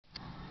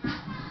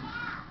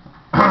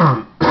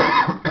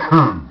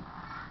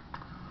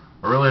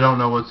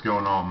what's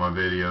going on with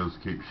my videos.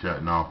 Keep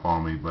shutting off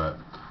on me, but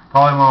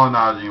Paulie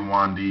Malignaggi and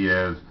Juan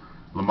Diaz,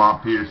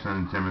 Lamont Peterson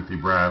and Timothy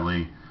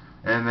Bradley,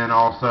 and then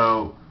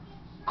also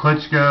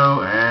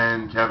Klitschko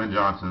and Kevin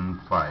Johnson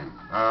fight.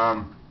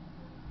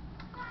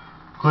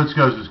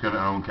 Klitschko's just going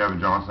to own Kevin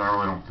Johnson. I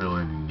really don't feel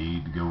any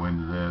need to go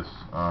into this.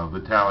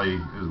 Vitaly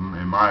is,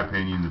 in my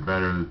opinion, the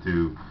better of the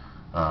two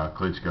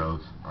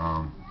Klitschkos.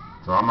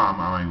 So I'm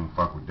not even going to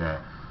fuck with that.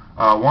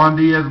 Juan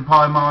Diaz and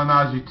Paulie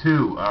Malignaggi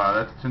too.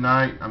 That's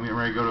tonight. I'm getting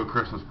ready to go to a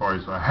Christmas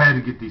party, so I had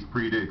to get these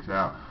predicts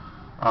out.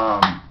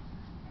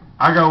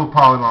 I go with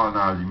Paulie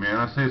Malignaggi, man.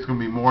 I say it's going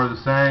to be more of the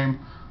same.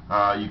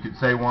 You could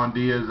say Juan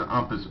Diaz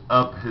up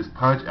his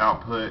punch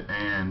output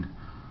and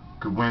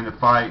could win the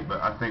fight, but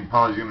I think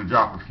Paulie's going to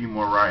drop a few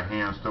more right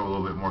hands, throw a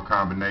little bit more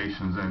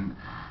combinations, and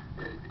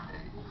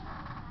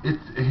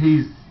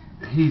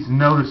he's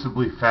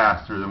noticeably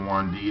faster than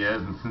Juan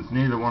Diaz, and since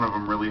neither one of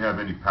them really have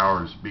any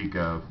power to speak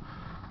of,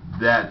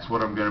 that's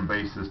what I'm going to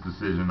base this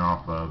decision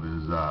off of,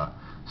 is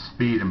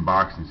speed and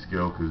boxing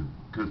skill,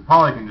 because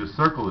Paulie can just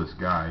circle this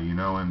guy, you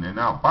know, and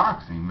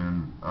outbox him,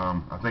 and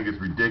I think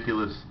it's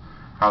ridiculous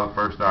how the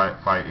first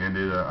fight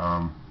ended.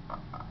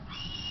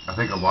 I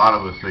think a lot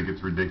of us think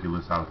it's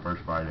ridiculous how the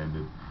first fight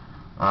ended.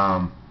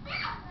 Oh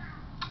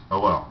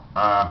well.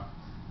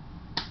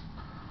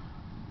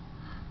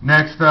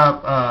 Next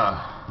up,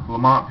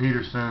 Lamont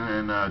Peterson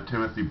and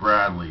Timothy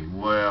Bradley.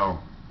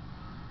 Well,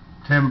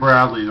 Tim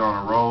Bradley's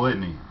on a roll,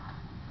 isn't he?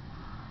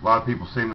 A lot of people seem